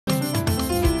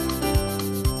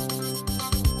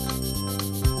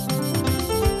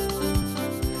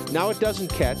Now it doesn't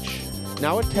catch.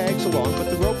 Now it tags along, but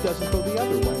the rope doesn't go the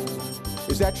other way.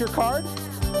 Is that your card?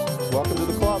 Welcome to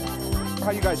the club.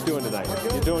 How you guys doing tonight?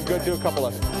 You're doing good. Do a couple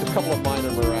of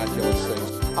minor miraculous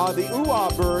things. The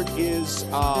ooh-ah bird is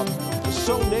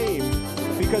so named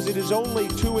because it is only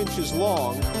 2 inches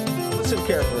long. Listen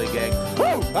carefully, gang.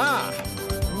 Woo! Ah,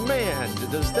 man,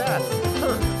 does that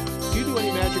hurt? Do you do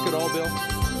any magic at all, Bill?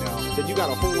 No. Then you got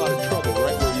a whole lot of trouble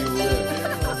right where you live.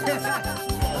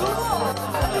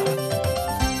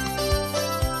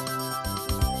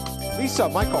 Lisa,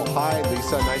 Michael. Hi,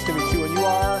 Lisa. Nice to meet you. And you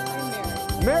are?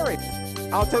 I'm married.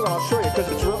 I'll tell you what, I'll show you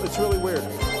because it's really weird.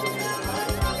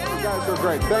 You guys are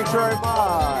great. Thanks very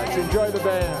much. Enjoy the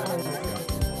band.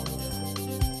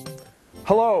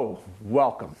 Hello,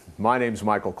 welcome. My name's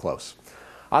Michael Close.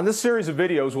 On this series of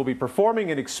videos, we'll be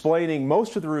performing and explaining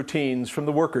most of the routines from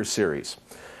the Workers series.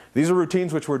 These are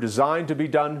routines which were designed to be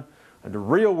done under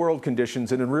real-world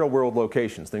conditions and in real-world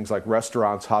locations, things like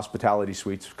restaurants, hospitality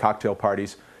suites, cocktail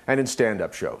parties, and in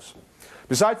stand-up shows.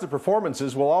 Besides the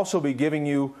performances, we'll also be giving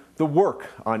you the work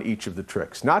on each of the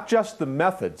tricks, not just the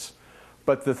methods,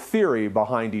 but the theory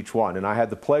behind each one. And I had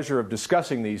the pleasure of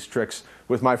discussing these tricks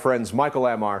with my friends Michael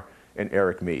Amar and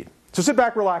Eric Mead. So sit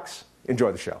back, relax,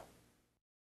 enjoy the show.